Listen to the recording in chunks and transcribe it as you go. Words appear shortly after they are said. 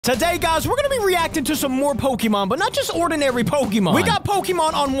Today, guys, we're going to be reacting to some more Pokemon, but not just ordinary Pokemon. We got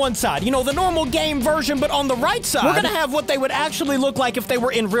Pokemon on one side, you know, the normal game version, but on the right side, we're going to have what they would actually look like if they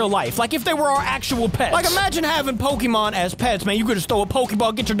were in real life, like if they were our actual pets. Like, imagine having Pokemon as pets, man. You could just throw a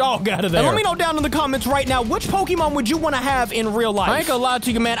Pokeball, get your dog out of there. And let me know down in the comments right now, which Pokemon would you want to have in real life? I ain't gonna lie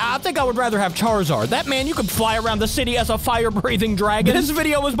to you, man. I think I would rather have Charizard. That man, you could fly around the city as a fire-breathing dragon. This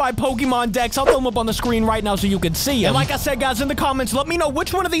video was by Pokemon Dex. I'll throw them up on the screen right now so you can see them. And like I said, guys, in the comments, let me know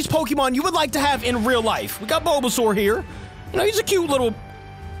which one of these Pokemon you would like to have in real life. We got Bulbasaur here. You know, he's a cute little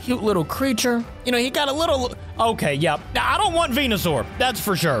creature. You know, he got a little... Okay, yeah. I don't want Venusaur. That's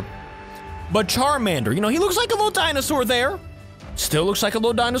for sure. But Charmander, you know, he looks like a little dinosaur there. Still looks like a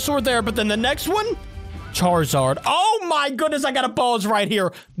little dinosaur there. But then the next one, Charizard. Oh my goodness, I gotta pause right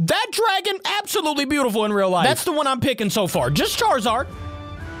here. That dragon, absolutely beautiful in real life. That's the one I'm picking so far. Just Charizard.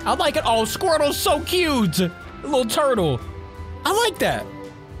 I like it. Oh, Squirtle's so cute. A little turtle. I like that.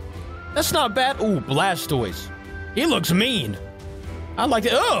 That's not bad. Ooh, Blastoise. He looks mean. I like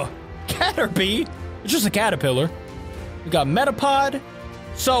it. Ugh! Caterpie. It's just a caterpillar. We got Metapod.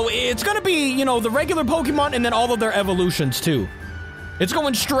 So it's gonna be, you know, the regular Pokemon and then all of their evolutions too. It's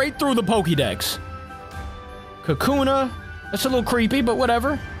going straight through the Pokédex. Kakuna. That's a little creepy, but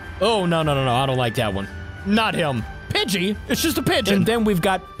whatever. Oh, no. I don't like that one. Not him. Pidgey. It's just a pigeon. And then we've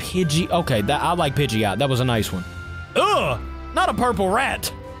got Pidgey. Okay, I like Pidgeot. That was a nice one. Ugh! Not a purple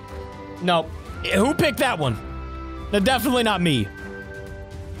rat. No. Who picked that one? Definitely not me.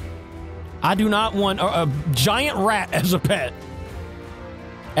 I do not want a giant rat as a pet.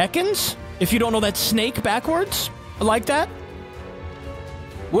 Ekans? If you don't know, that's snake backwards. I like that.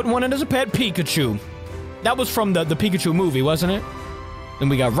 Wouldn't want it as a pet. Pikachu. That was from the Pikachu movie, wasn't it? Then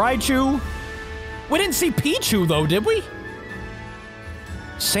we got Raichu. We didn't see Pichu, though, did we?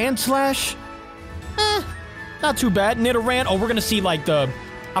 Sandslash? Not too bad. Nidoran. Oh, we're gonna see, like,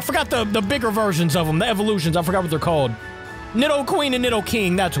 I forgot the bigger versions of them, the evolutions. I forgot what they're called. Nidoqueen and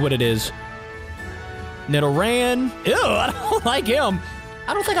Nidoking, that's what it is. Nidoran. Ew, I don't like him.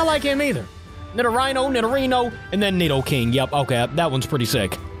 I don't think I like him either. Nidorino, Nidorino, and then Nidoking. Yep, okay, that one's pretty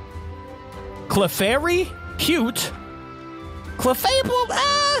sick. Clefairy? Cute.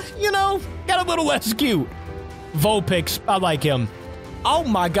 Clefable? You know, got a little less cute. Vulpix, I like him. Oh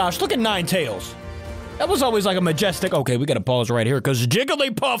my gosh, look at Ninetales. That was always like a majestic... Okay, we gotta pause right here because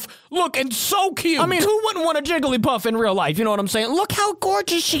Jigglypuff looking so cute. I mean, who wouldn't want a Jigglypuff in real life? You know what I'm saying? Look how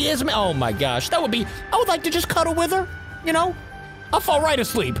gorgeous she is, man. Oh my gosh, that would be... I would like to just cuddle with her, you know? I'll fall right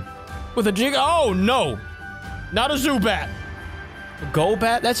asleep with a Jig... Oh, no. Not a Zubat. A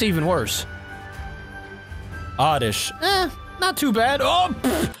Golbat? That's even worse. Oddish. Not too bad. Oh,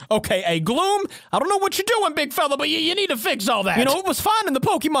 pfft. Okay, a Gloom. I don't know what you're doing, big fella, but you need to fix all that. You know, it was fine in the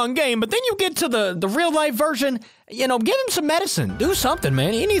Pokemon game, but then you get to the real-life version, you know, give him some medicine. Do something,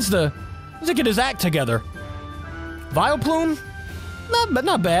 man. He needs to get his act together. Vileplume? But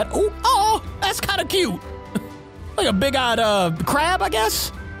not bad. Ooh, oh, that's kind of cute. Like a big-eyed crab, I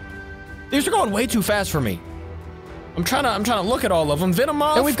guess? These are going way too fast for me. I'm trying to look at all of them.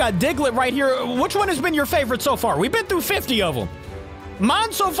 Venomoth. And we've got Diglett right here. Which one has been your favorite so far? We've been through 50 of them.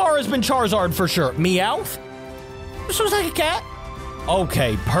 Mine so far has been Charizard for sure. Meowth? This looks like a cat.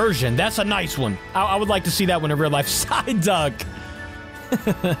 Okay, Persian. That's a nice one. I would like to see that one in real life. Psyduck.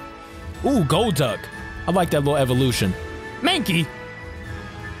 Ooh, Golduck. I like that little evolution. Mankey.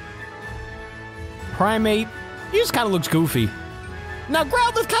 Primate. He just kind of looks goofy. Now,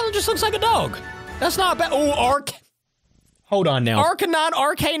 Growlithe kind of just looks like a dog. That's not bad. Oh, Hold on now. Arcanine,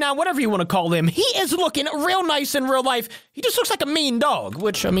 Arcanine, whatever you want to call him. He is looking real nice in real life. He just looks like a mean dog,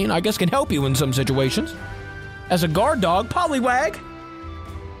 which, I mean, I guess can help you in some situations. As a guard dog, Poliwag.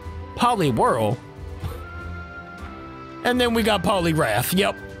 Poliwhirl. And then we got Poliwrath.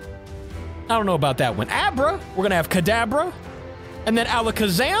 Yep. I don't know about that one. Abra. We're going to have Kadabra. And then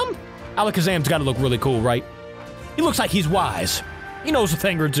Alakazam. Alakazam's got to look really cool, right? He looks like he's wise. He knows a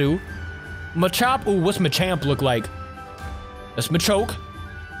thing or two. Machop. Ooh, what's Machamp look like? That's Machoke.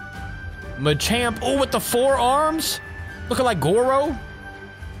 Machamp. Oh, with the 4 arms. Looking like Goro.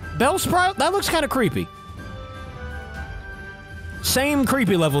 Bellsprout. That looks kind of creepy. Same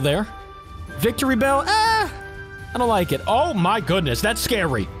creepy level there. Victory Bell. I don't like it. Oh my goodness. That's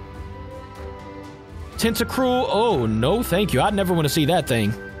scary. Tentacruel. Oh, no thank you. I'd never want to see that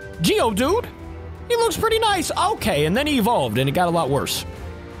thing. Geodude. He looks pretty nice. Okay, and then he evolved and it got a lot worse.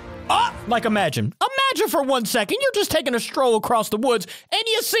 Like imagine for 1 second, you're just taking a stroll across the woods, and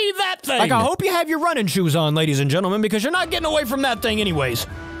you see that thing. Like, I hope you have your running shoes on, ladies and gentlemen, because you're not getting away from that thing anyways.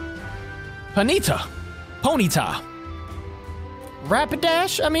 Ponyta.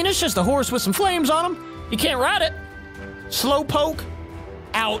 Rapidash, I mean, it's just a horse with some flames on him. You can't ride it. Slowpoke.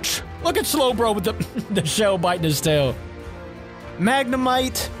 Ouch. Look at Slowbro with the shell biting his tail.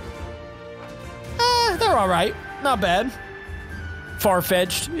 Magnemite. They're all right. Not bad.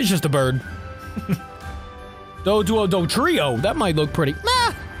 Far-fetched. It's just a bird. Do Trio. That might look pretty.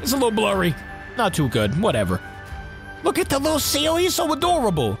 It's a little blurry. Not too good. Whatever. Look at the little seal. He's so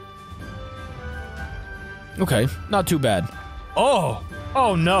adorable. Okay. Not too bad. Oh.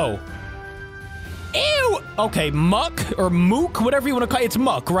 Oh, no. Ew. Okay. Muck or Mook, whatever you want to call it. It's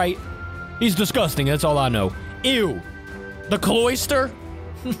Muck, right? He's disgusting. That's all I know. Ew. The Cloyster?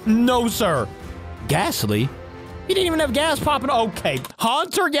 No, sir. Ghastly? He didn't even have gas popping. Okay.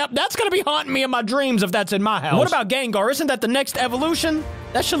 Haunter? Yep, that's gonna be haunting me in my dreams if that's in my house. What about Gengar? Isn't that the next evolution?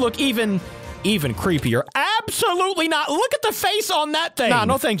 That should look even creepier. Absolutely not. Look at the face on that thing. Nah,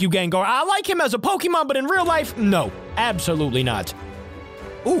 no thank you, Gengar. I like him as a Pokemon, but in real life, no. Absolutely not.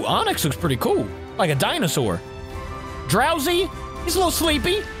 Ooh, Onix looks pretty cool. Like a dinosaur. Drowsy? He's a little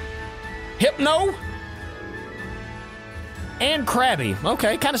sleepy. Hypno? And Krabby.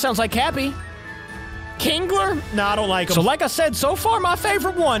 Okay, kind of sounds like Capi. Kingler? Nah, I don't like him. So like I said, so far my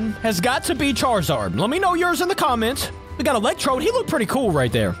favorite one has got to be Charizard. Let me know yours in the comments. We got Electrode. He looked pretty cool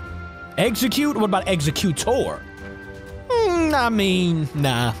right there. Execute? What about Executor? I mean,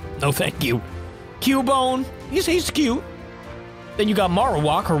 nah. No thank you. Cubone? He's cute. Then you got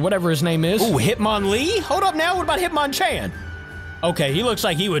Marowak, or whatever his name is. Ooh, Hitmonlee? Hold up now. What about Hitmonchan? Okay, he looks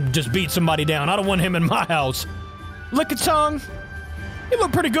like he would just beat somebody down. I don't want him in my house. Lickitung? You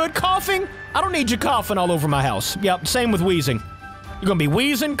look pretty good. Coughing? I don't need you coughing all over my house. Yep, same with wheezing. You're gonna be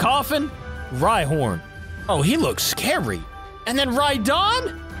wheezing, coughing. Rhyhorn. Oh, he looks scary. And then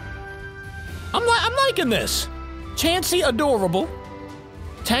Rhydon? I'm liking this. Chansey, adorable.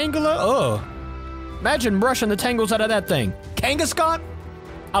 Tangela, ugh. Imagine brushing the tangles out of that thing. Kangaskhan?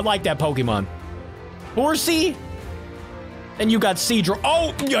 I like that Pokemon. Horsey? And you got Seadra.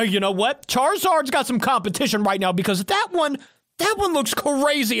 Oh, you know what? Charizard's got some competition right now because that one looks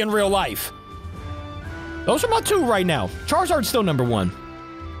crazy in real life. Those are my two right now. Charizard's still number one.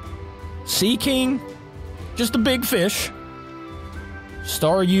 Sea King, just a big fish.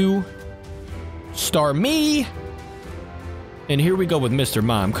 Staryu, Starmie. And here we go with Mr.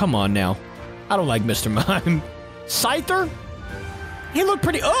 Mime. Come on now. I don't like Mr. Mime. Scyther? He looked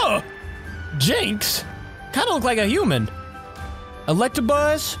pretty, Jinx? Kind of look like a human.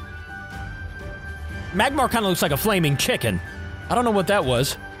 Electabuzz? Magmar kind of looks like a flaming chicken. I don't know what that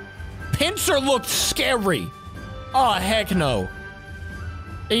was. Pinsir looked scary. Oh, heck no.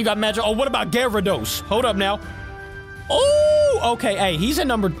 Then you got Magic. Oh, what about Gyarados? Hold up now. Oh, okay. Hey, he's in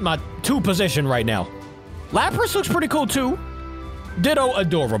my 2 position right now. Lapras looks pretty cool, too. Ditto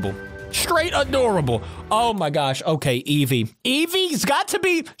adorable. Straight adorable. Oh, my gosh. Okay, Eevee. Eevee's got to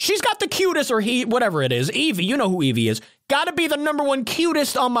be... She's got the cutest, or whatever it is. Eevee, you know who Eevee is. Gotta be the #1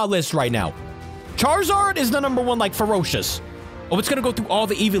 cutest on my list right now. Charizard is the #1, like, ferocious. Oh, it's gonna go through all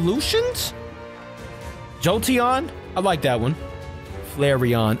the evolutions? Jolteon? I like that one.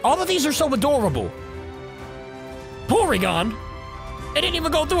 Flareon. All of these are so adorable. Porygon? It didn't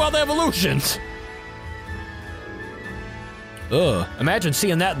even go through all the evolutions. Ugh, imagine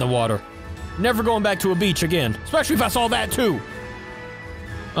seeing that in the water. Never going back to a beach again. Especially if I saw that too.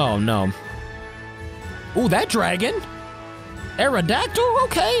 Oh no. Ooh, that dragon? Aerodactyl?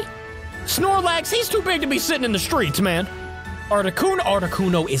 Okay. Snorlax, he's too big to be sitting in the streets, man.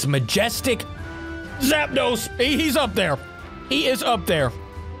 Articuno is majestic. Zapdos, he's up there. He is up there.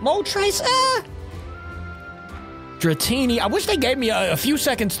 Moltres, Dratini, I wish they gave me a few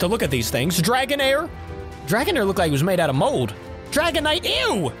seconds to look at these things. Dragonair? Dragonair looked like he was made out of mold. Dragonite,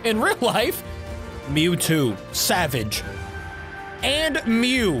 ew! In real life. Mewtwo, savage. And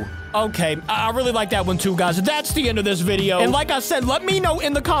Mew. Okay, I really like that one too, guys. That's the end of this video. And like I said, let me know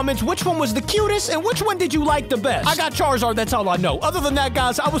in the comments which one was the cutest and which one did you like the best. I got Charizard, that's all I know. Other than that,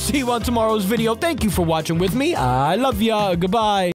 guys, I will see you on tomorrow's video. Thank you for watching with me. I love ya. Goodbye.